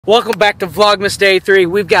Welcome back to Vlogmas Day 3.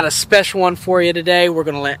 We've got a special one for you today. We're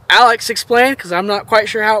going to let Alex explain because I'm not quite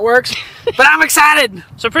sure how it works, but I'm excited.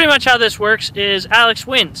 So pretty much how this works is Alex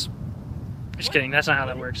wins. Just kidding, that's not how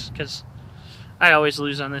that works because I always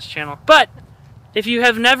lose on this channel. But if you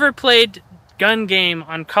have never played gun game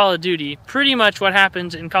on Call of Duty, pretty much what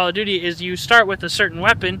happens in Call of Duty is you start with a certain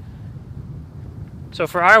weapon. So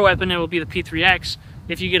for our weapon, it will be the P3X.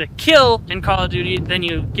 If you get a kill in Call of Duty, then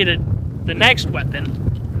you get the next weapon.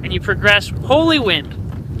 And you progress. Holy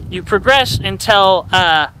wind! You progress until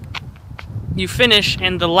you finish,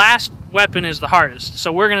 and the last weapon is the hardest.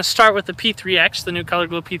 So we're gonna start with the P3X, the new Color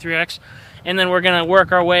Glow P3X, and then we're gonna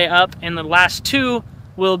work our way up. And the last two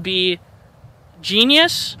will be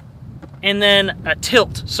Genius, and then a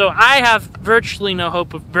Tilt. So I have virtually no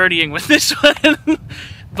hope of birdieing with this one,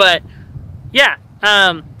 but yeah.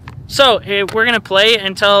 So we're gonna play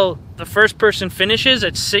until the first person finishes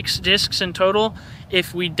at 6 discs in total.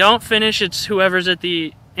 If we don't finish, it's whoever's in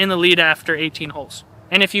the lead after 18 holes.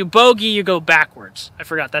 And if you bogey, you go backwards. I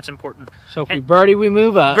forgot, that's important. So if we birdie, we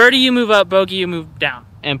move up. Birdie, you move up. Bogey, you move down.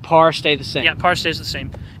 And par stay the same. Yeah, par stays the same.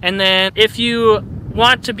 And then if you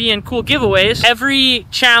want to be in cool giveaways, every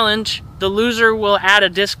challenge, the loser will add a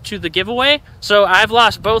disc to the giveaway. So I've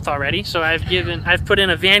lost both already. So I've put in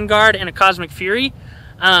a Vanguard and a Cosmic Fury.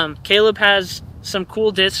 Caleb has some cool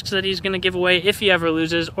discs that he's going to give away if he ever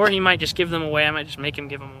loses, or he might just give them away. I might just make him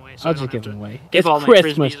give them away. So I'll just give them away. It's all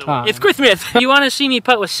Christmas time. It's Christmas. If you want to see me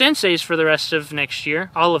putt with senseis for the rest of next year,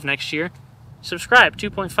 all of next year, subscribe,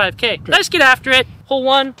 2.5K. Let's get after it. Hole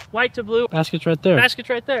 1, white to blue. Basket's right there. Basket's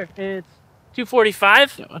right there. It's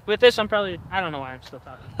 245. Yeah. With this, I don't know why I'm still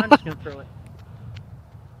talking. I'm just going to throw it.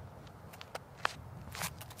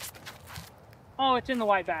 Oh, it's in the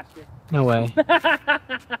white basket. No way.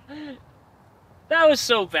 That was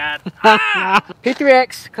so bad.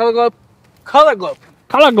 P3X, Color Glow. Color Glow.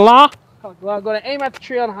 Color Glow. Color Glow. I'm going to aim at the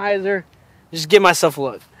tree on hyzer. Just give myself a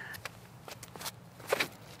look.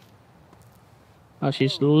 Oh,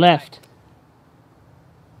 she's left.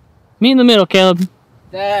 Me in the middle, Caleb.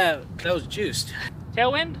 That was juiced.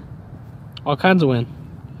 Tailwind? All kinds of wind.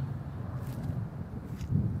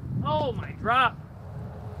 Oh, my drop.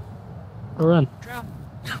 A run. Drop.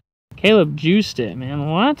 Caleb juiced it, man.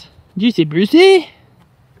 What? Juicy Brucey?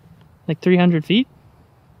 Like 300 feet?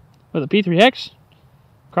 With a P3X?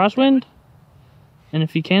 Crosswind? And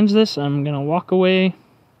if he cans this, I'm gonna walk away,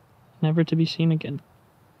 never to be seen again.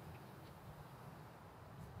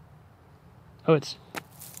 Oh,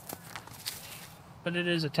 but it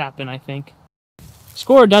is a tap-in, I think.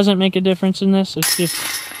 Score doesn't make a difference in this. It's just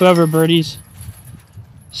whoever birdies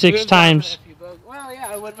 6 times. Well,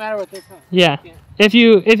 yeah, it wouldn't matter what they put. Yeah. If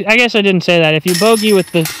I guess I didn't say that. If you bogey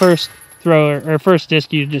with the first throw or first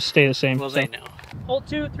disc, you just stay the same. Well, they know. Hole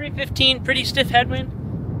 2, 315, pretty stiff headwind.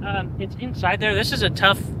 It's inside there. This is a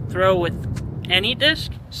tough throw with any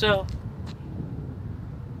disc, so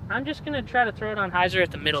I'm just gonna try to throw it on hyzer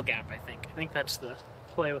at the middle gap. I think that's the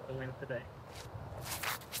play with the wind today.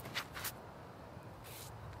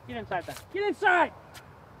 Get inside that. Get inside.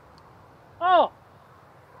 Oh,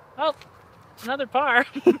 another par.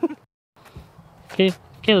 Okay,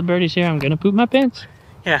 Caleb Birdie's here. I'm gonna poop my pants.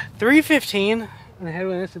 Yeah, 315 and the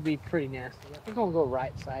headwind. This would be pretty nasty. I think I'll go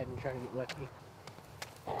right side and try to get lucky.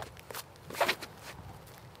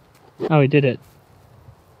 Oh, he did it.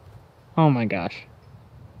 Oh my gosh.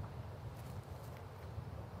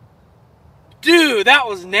 Dude, that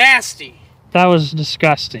was nasty. That was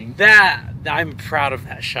disgusting. I'm proud of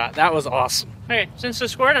that shot. That was awesome. Okay, since the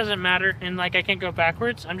score doesn't matter and like I can't go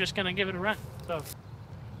backwards, I'm just gonna give it a run. So.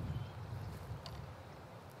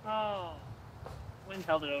 Oh, wind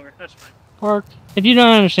held it over. That's fine. Parked. If you don't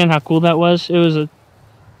understand how cool that was, it was a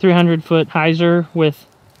 300-foot hyzer with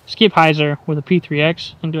skip hyzer with a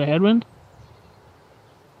P3X into a headwind.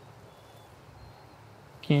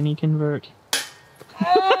 Can he convert?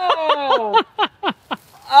 Oh!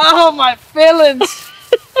 Oh, my feelings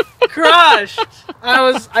crushed.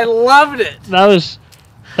 I loved it.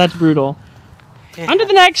 That's brutal. Yeah. On to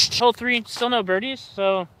the next. Hole 3, still no birdies,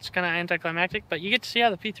 so it's kind of anticlimactic, but you get to see how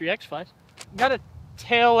the P3X flies. Got a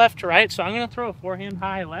tail left to right, so I'm going to throw a forehand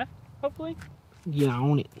high left, hopefully. Yeah,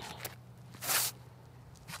 own it.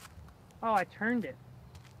 Oh, I turned it.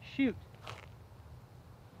 Shoot.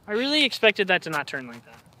 I really expected that to not turn like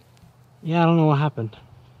that. Yeah, I don't know what happened.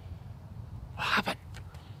 What happened?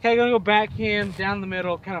 Okay, I'm going to go backhand, down the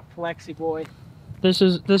middle, kind of flexy boy. This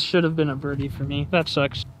should have been a birdie for me. That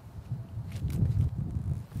sucks.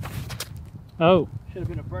 Oh. Should have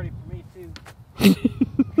been a birdie for me, too.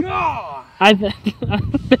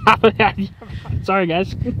 Sorry,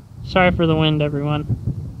 guys. Sorry for the wind, everyone.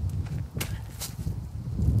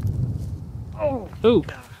 Ooh,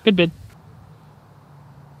 good bid.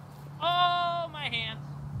 Oh, my hands.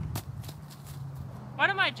 What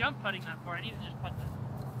am I jump putting that for? I need to just putt that.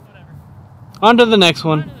 Whatever. On to the next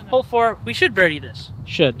one. Hole 4, we should birdie this.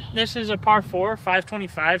 Should. This is a par 4,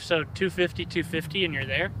 525, so 250, 250, and you're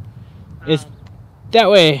there. It's that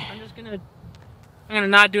way. I'm gonna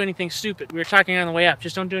not do anything stupid. We were talking on the way up.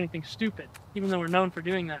 Just don't do anything stupid, even though we're known for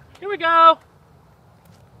doing that. Here we go.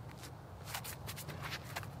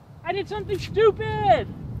 I did something stupid.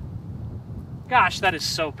 Gosh, that is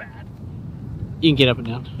so bad. You can get up and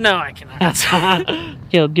down. No, I cannot.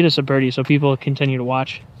 Caleb, get us a birdie so people continue to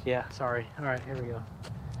watch. Yeah, sorry. All right, here we go.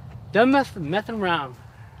 Done messing around.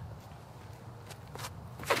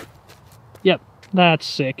 Yep, that's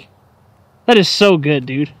sick. That is so good,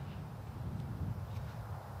 dude.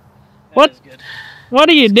 What? Is good. What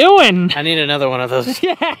are you doing? I need another one of those.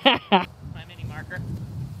 Yeah. My mini marker.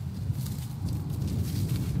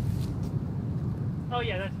 Oh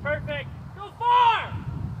yeah, that's perfect. Go far.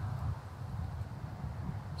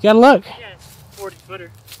 You gotta look. Yeah, 40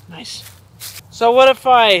 footer. Nice. So what if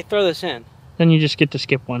I throw this in? Then you just get to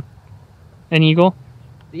skip one. An eagle?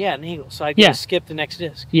 Yeah, an eagle. So I get to skip the next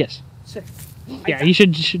disc. Yes. Sick. Yeah, you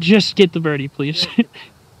should just get the birdie, please. Yeah.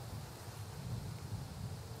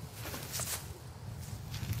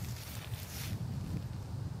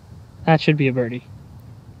 That should be a birdie.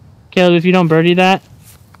 Caleb, if you don't birdie that,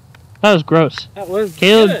 that was gross. That was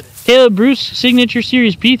good. Caleb Bruce Signature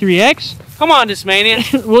Series P3X. Come on,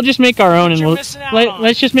 discmania. We'll just make our own, and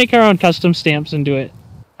let's just make our own custom stamps and do it.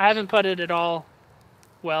 I haven't putted at all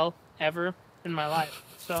well ever in my life,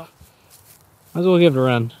 so might as well give it a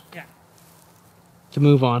run. Yeah. To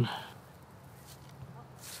move on.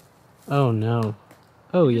 Oh no.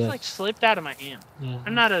 Oh it yes. Just like slipped out of my hand.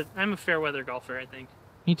 Yeah. I'm a fair weather golfer, I think.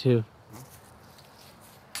 Me too.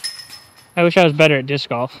 I wish I was better at disc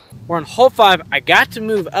golf. We're on hole 5. I got to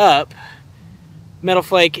move up Metal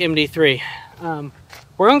Flake MD3.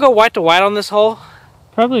 We're gonna go white to white on this hole.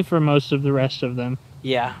 Probably for most of the rest of them.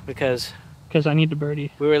 Yeah, because I need to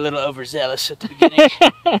birdie. We were a little overzealous at the beginning.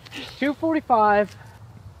 245.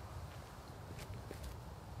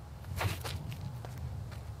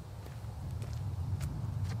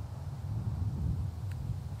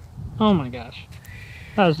 Oh my gosh.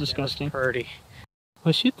 That was disgusting. That was pretty.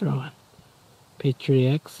 What's you throwing?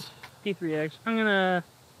 P3X? P3X. I'm gonna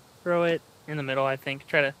throw it in the middle, I think.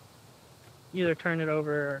 Try to either turn it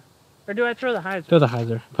over or do I throw the hyzer? Throw the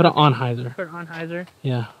hyzer. Put it on hyzer. Put it on hyzer?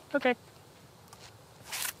 Yeah. Okay.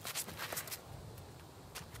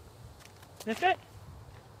 Okay.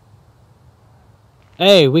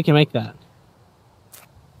 Hey, we can make that.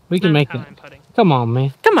 We can make that. Come on,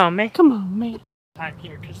 man. Come on, man. Come on, man. Time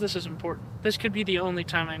here, because this is important. This could be the only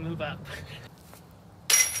time I move up.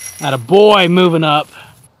 Atta boy, moving up.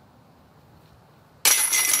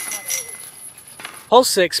 Hole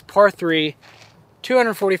 6, par 3,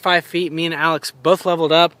 245 feet. Me and Alex both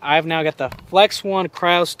leveled up. I've now got the Flex 1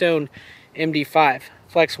 Cryostone MD5.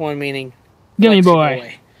 Flex 1 meaning Gimme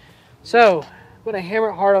boy. So, I'm going to hammer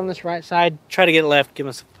it hard on this right side. Try to get it left. Give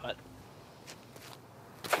us a putt.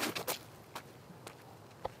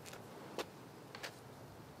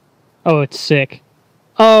 Oh, it's sick.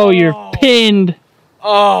 Oh, you're pinned.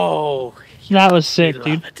 Oh. That was sick, dude.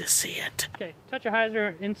 Love it to see it. Okay, touch your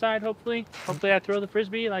hyzer inside, hopefully. Hopefully I throw the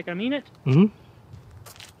frisbee like I mean it. Mm-hmm.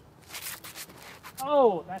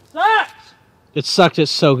 Oh, that sucks! It sucked.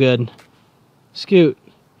 It's so good. Scoot.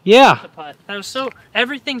 Yeah. That was so...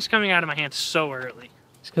 Everything's coming out of my hands so early.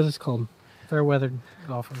 It's because it's cold. Fair weather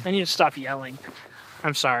golfer. I need to stop yelling.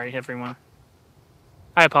 I'm sorry, everyone.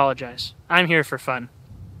 I apologize. I'm here for fun.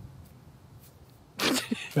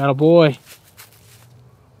 Got a boy.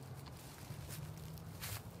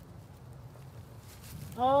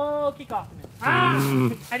 Oh, kick off.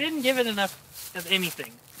 Ah! I didn't give it enough of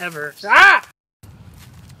anything, ever. Ah!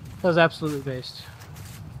 That was absolutely based.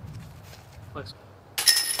 Flex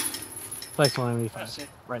 1 MD5.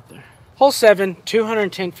 Right there. Hole 7,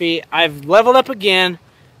 210 feet. I've leveled up again.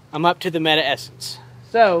 I'm up to the Meta Essence.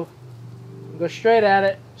 So, go straight at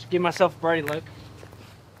it. Just give myself a birdie look.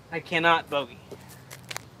 I cannot bogey.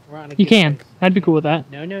 You can. I'd be cool with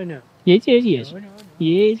that. No, no, no. Yes, yes, yes. No, no, no.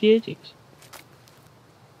 Yes, yes, yes.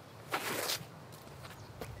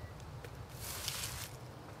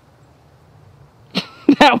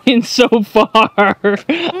 That went so far.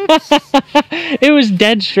 It was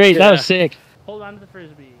dead straight. Yeah. That was sick. Hold on to the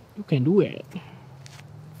frisbee. You can do it.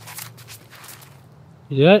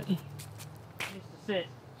 You do it? It needs to sit.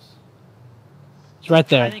 It's right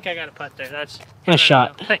there. I think I got a putt there. That's nice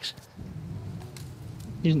shot. Thanks.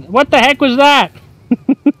 What the heck was that? I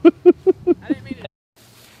didn't mean it.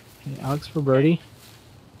 Hey, Alex for birdie.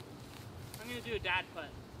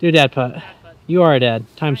 Do a dad putt. You are a dad.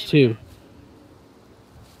 Times 2.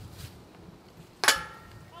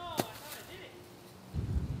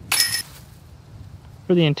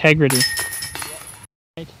 For the integrity.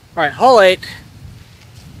 Alright, hole 8.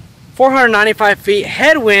 495 feet.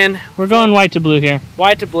 Headwind. We're going white to blue here.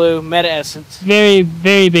 White to blue. Meta Essence. Very,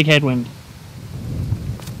 very big headwind.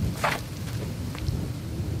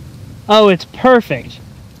 Oh, it's perfect.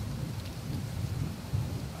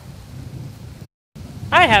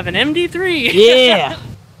 I have an MD3. Yeah.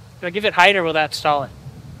 Do I give it height or will that stall it?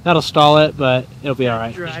 That'll stall it, but it'll be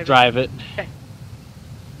alright. Just drive it. Okay.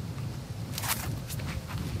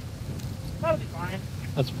 That'll be fine.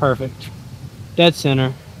 That's perfect. Dead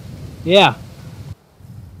center. Yeah.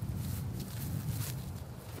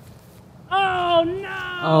 Oh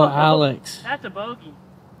no! Oh, Alex. That's a bogey.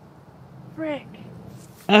 Frick.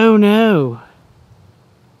 Oh no.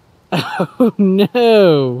 Oh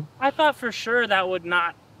no. I thought for sure that would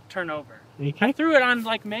not turn over. I threw it on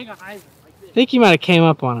like mega hyzer. Like this. I think you might have came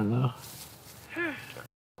up on it though.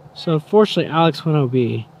 So unfortunately Alex went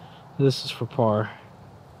OB. This is for par.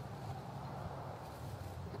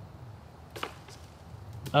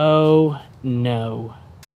 Oh no.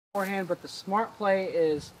 Forehand, but the smart play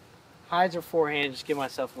is hyzer forehand. Just give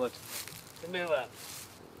myself a look. Move up.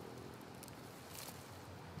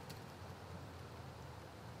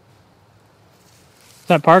 Is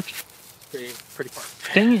that parked? Pretty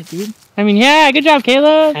parked. Dang it, dude. I mean, yeah, good job,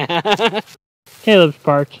 Caleb. Caleb's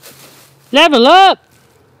parked. Level up!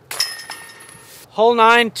 Hole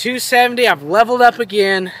 9, 270. I've leveled up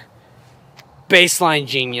again. Baseline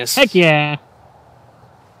genius. Heck yeah.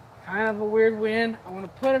 Kind of a weird wind. I want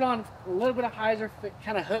to put it on a little bit of hyzer,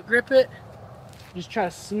 kind of hook grip it. Just try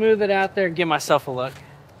to smooth it out there and give myself a look.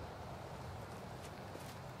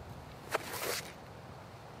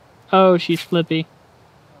 Oh, she's flippy.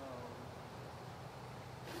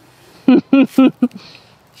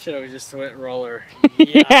 Should have just went roller.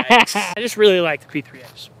 Yikes. I just really like the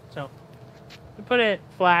P3X. So, we put it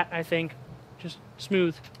flat, I think. Just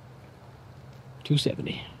smooth.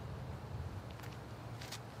 270.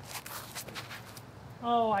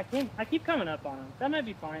 Oh, I keep coming up on him. That might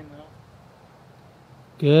be fine, though.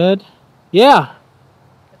 Good. Yeah.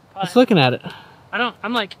 Just looking at it.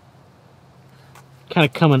 I'm like... Kind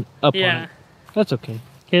of coming up on Yeah. it. That's okay.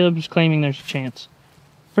 Caleb's claiming there's a chance.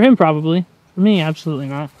 For him, probably. For me, absolutely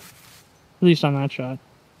not. At least on that shot.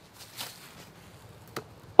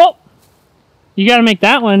 Oh! You gotta make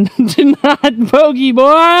that one. Do not bogey,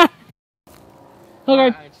 boy!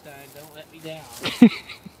 Okay. Einstein, don't let me down.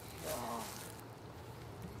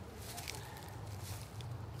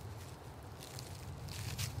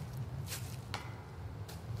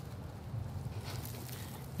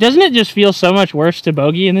 Doesn't it just feel so much worse to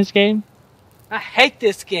bogey in this game? I hate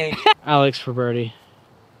this game. Alex for birdie.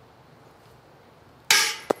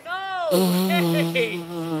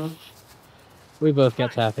 No! We both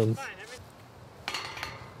got tappings.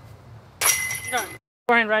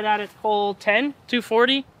 Forehand right at it, hole 10,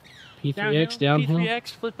 240. P3X downhill. P3X,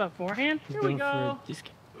 flip up forehand. Here we go. For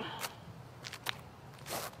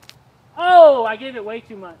Oh, I gave it way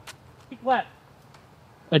too much. Keep left.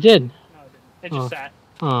 I did. No, it didn't. It just sat.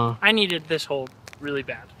 Oh. I needed this hole really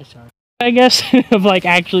bad. I guess of like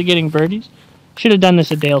actually getting birdies. Should have done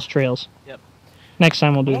this at Dale's Trails. Yep. Next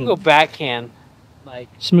time we'll do We'll it. go backhand. Like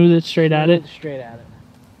Smooth it straight at it. Straight at it.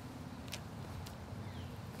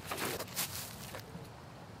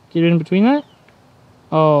 Get it in between that?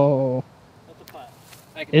 Oh.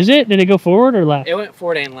 Is it? Did it go forward or left? It went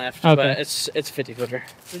forward and left, Okay. but it's 50-footer.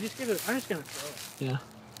 I'm just gonna throw it. Yeah.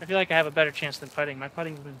 I feel like I have a better chance than putting. My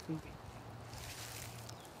putting's been poopy.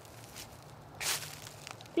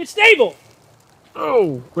 It's stable!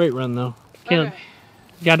 Oh, great run though. Caleb, Okay.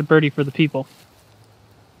 got a birdie for the people.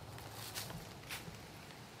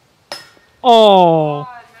 Oh.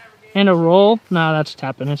 And a roll? Nah, that's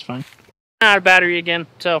tapping. It's fine. Out of battery again.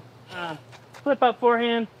 So, flip up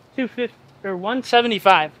forehand, 250 or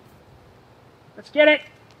 175. Let's get it.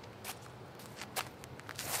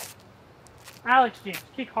 Alex James,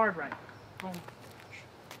 kick hard right. Oh.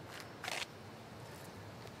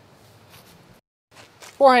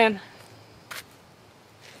 Forehand.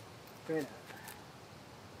 Straight out.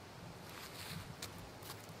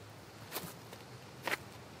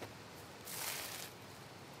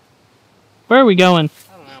 Where are we going?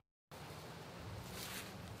 I don't know.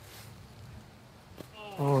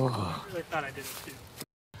 Oh. I really thought I did it too.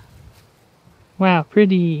 Wow,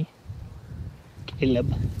 pretty.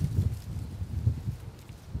 Caleb.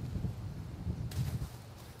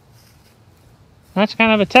 That's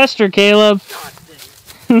kind of a tester, Caleb.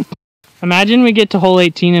 Imagine we get to hole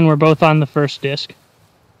 18 and we're both on the first disc.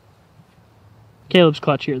 Caleb's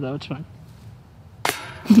clutch here, though. It's fine.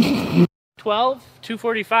 12,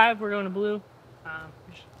 245. We're going to blue.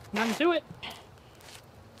 Nothing to it.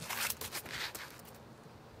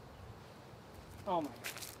 Oh my god.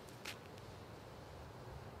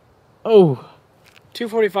 Oh,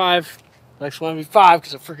 245. Next one will be 5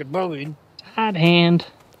 because I freaking bogeyed. Hot hand.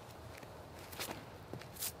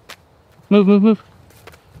 Move, move, move.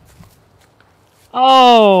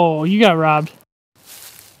 Oh, you got robbed.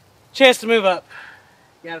 Chance to move up.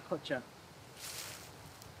 You gotta clutch up.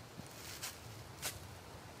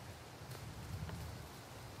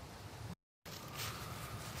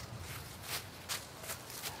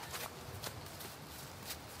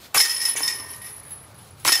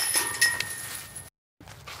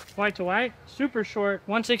 White to white. Super short.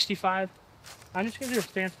 165. I'm just gonna do a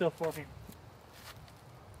standstill for him.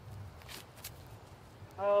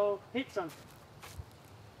 Oh, hit something.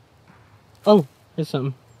 Oh, here's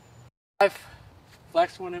something. 5.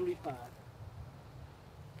 Flex 175.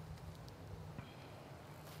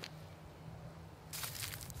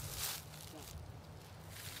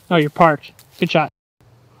 Oh, you're parked. Good shot.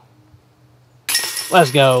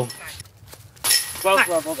 Let's go. Both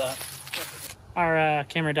leveled up. Our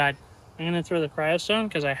camera died. I'm gonna throw the cryostone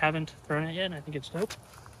because I haven't thrown it yet and I think it's dope.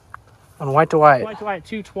 On white to white. White to white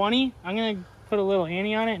 220. I'm gonna put a little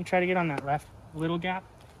ante on it and try to get on that left little gap.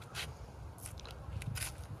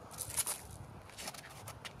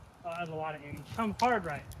 Oh, that's a lot of ante. Come hard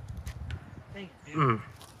right. Thank you, dude.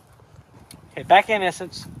 Okay, backhand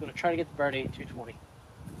essence. I'm gonna try to get the birdie 220.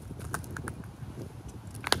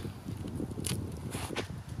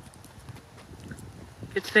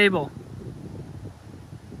 Get stable.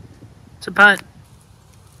 It's a putt.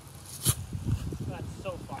 That's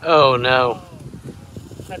so far. Oh no.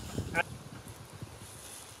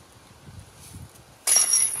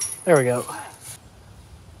 There we go.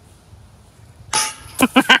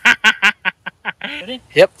 Ready?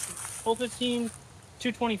 Yep. Hole 15,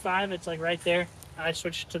 225. It's like right there. I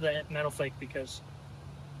switched to the metal flake because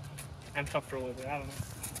I'm comfortable with it. I don't know.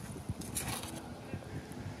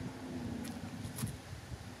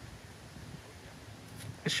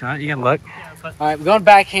 Good shot. You got luck. Yeah, but All right, we're going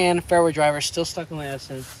backhand. Fairway driver. Still stuck on the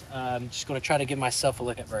essence. I'm just going to try to give myself a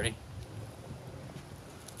look at birdie.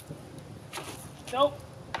 nope.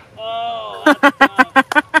 Oh,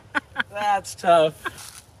 that's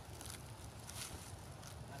tough.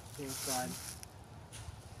 That's tough.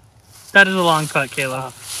 That is a long putt,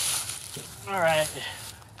 Caleb. All right.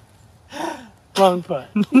 Long putt.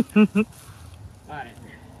 All right.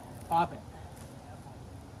 Pop it.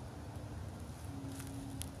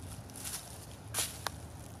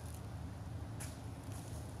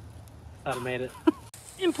 Thought I made it.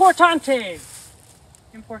 Importante.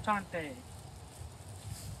 Importante.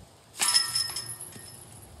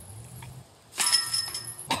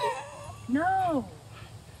 No.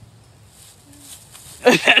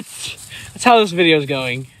 That's how this video is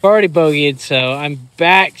going. I've already bogeyed, so I'm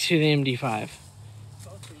back to the MD5.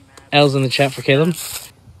 L's in the chat for Caleb.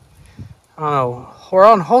 I don't know. We're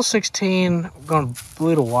on hole 16. We're going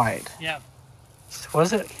blue to white. Yeah. What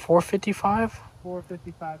is it? 455?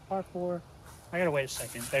 455, par 4. I gotta wait a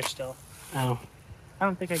second. They're still. Oh, I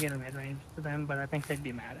don't think I get a mid range to them, but I think they'd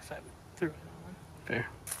be mad if I threw it on. fair.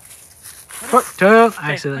 I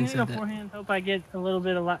Okay, accidentally I'm said gonna go that. forehand. Hope I get a little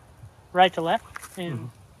bit of right to left and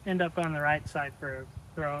end up on the right side for a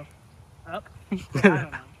throw up. I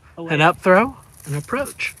don't know. Away. An up throw, an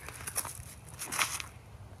approach.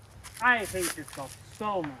 I hate yourself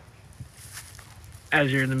so much.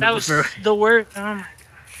 As you're in the That middle was of the word. Oh my god.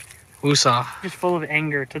 Woosah. Just full of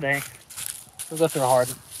anger today. We'll go through hard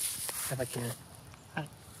if I can.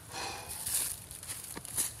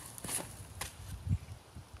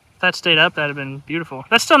 If that stayed up, that'd have been beautiful.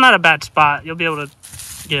 That's still not a bad spot. You'll be able to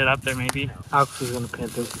get it up there, maybe. Alex is gonna pin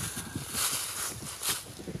this.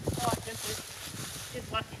 Oh, I pinned it.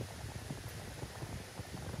 It's lucky.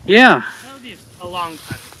 Yeah. That would be a long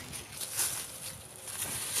time.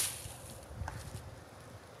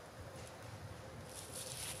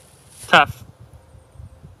 Tough.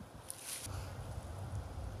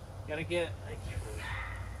 Gotta get like.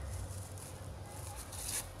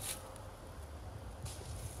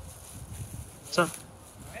 So,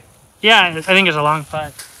 yeah, I think it's a long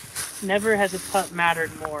putt. Never has a putt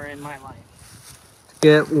mattered more in my life.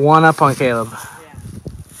 Get one up on Caleb. Yeah.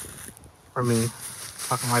 Or me.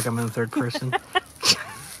 Talking like I'm in the third person.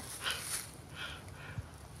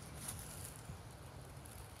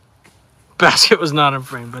 Basket was not in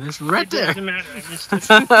frame, but it's right there. It doesn't matter. I missed it.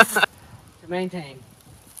 To maintain.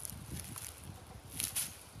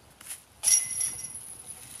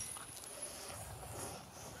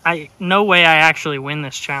 no way I actually win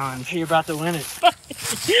this challenge. You're about to win it.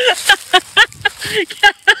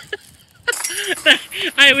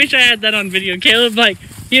 I wish I had that on video. Caleb, like,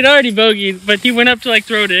 he'd already bogeyed, but he went up to, like,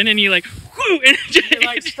 throw it in, and he, like, whoo! And it,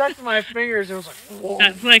 like, stuck to my fingers. It was like, whoa.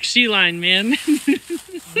 That's like sea line, man.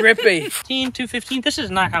 Grippy. 215. This is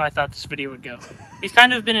not how I thought this video would go. He's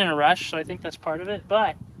kind of been in a rush, so I think that's part of it,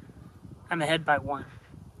 but I'm ahead by 1.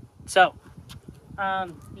 So,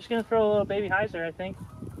 just gonna throw a little baby hyzer, I think.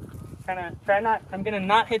 I'm gonna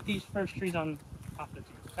not hit these first trees on off the tee.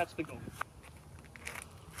 That's the goal.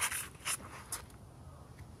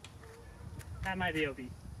 That might be OB.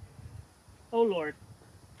 Oh Lord.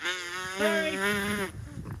 Sorry.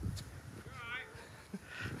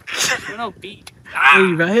 No beat. Oh,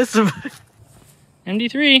 you hit somebody.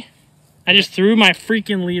 MD3. I just threw my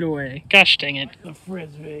freaking lead away. Gosh dang it. The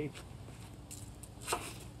frisbee.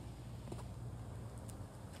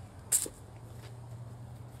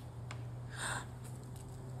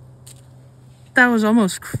 That was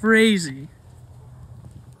almost crazy.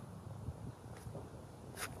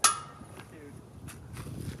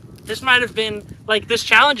 This might have been, like, this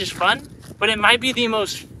challenge is fun, but it might be the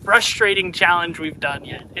most frustrating challenge we've done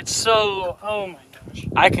yet. It's so, oh my gosh.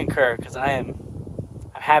 I concur, because I'm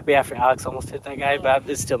happy after Alex almost hit that guy, but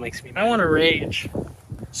it still makes me mad. I want to rage.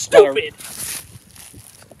 Stupid.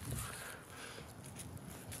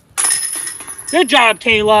 Good job,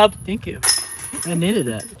 Caleb. Thank you. I needed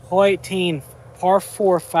that. Hole 18, par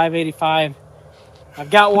 4, 585. I've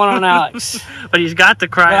got one on Alex. But he's got the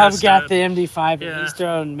cryo. I've got the MD5, and he's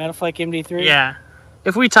throwing Metal Flake MD3. Yeah.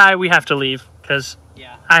 If we tie, we have to leave, because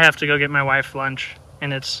I have to go get my wife lunch,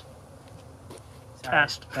 and it's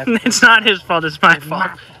fast. It's not his fault, it's my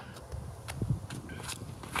fault.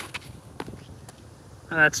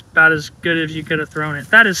 That's about as good as you could have thrown it.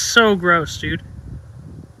 That is so gross, dude.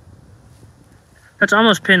 That's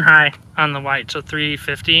almost pin high on the white, so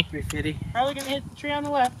 350. 350. Probably going to hit the tree on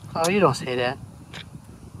the left. Oh, you don't say that.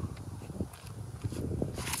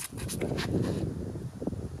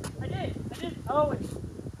 I did. Oh,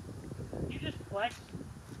 you just flexed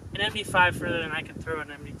an MD5 further than I can throw an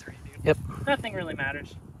MD3, dude. Yep. Nothing really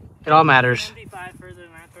matters. It all matters. MD5 further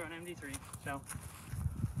than I throw an MD3, so.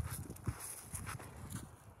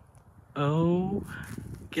 Oh,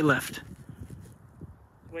 get left.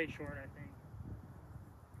 Way short, I think.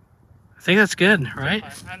 I think that's good, right?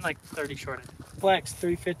 I'm like 30 short. Flex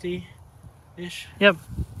 350-ish. Yep.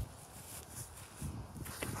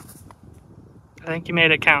 I think you made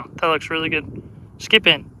it count. That looks really good. Skip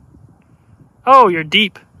in. Oh, you're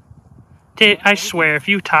deep. I swear, if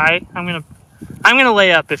you tie, I'm gonna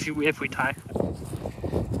lay up if we tie.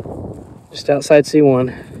 Just outside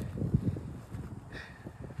C1.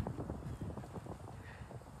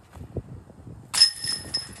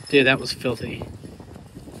 Dude, that was filthy.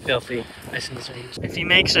 Filthy. Nice and sweet. If he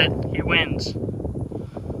makes it, he wins.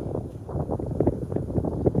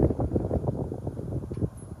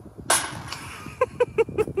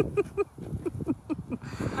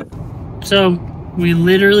 So, we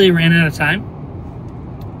literally ran out of time.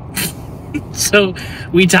 So,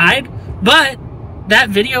 we tied. But, that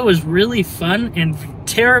video was really fun and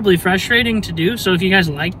terribly frustrating to do. So, if you guys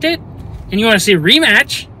liked it, and you want to see a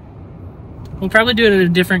rematch, we'll probably do it at a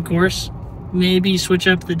different course. Maybe switch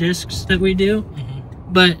up the discs that we do.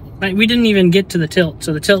 But like, we didn't even get to the tilt.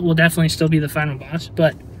 So, the tilt will definitely still be the final boss.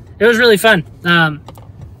 But, it was really fun.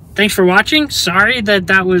 Thanks for watching. Sorry that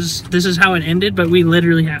this is how it ended, but we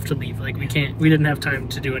literally have to leave. Like, we didn't have time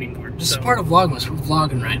to do anymore. This is part of Vlogmas. We're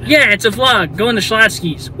vlogging right now. Yeah, it's a vlog. Going to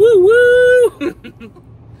Schlotsky's. Woo woo!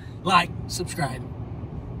 Like, subscribe.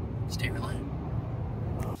 Stay reliant.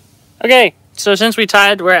 Okay, so since we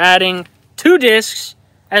tied, we're adding 2 discs,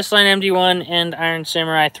 S-Line MD1 and Iron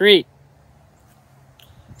Samurai 3.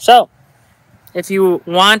 So, if you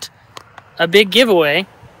want a big giveaway,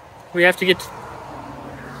 we have to get...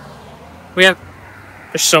 There's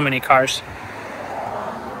so many cars.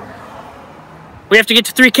 We have to get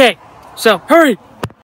to 3K. So, hurry!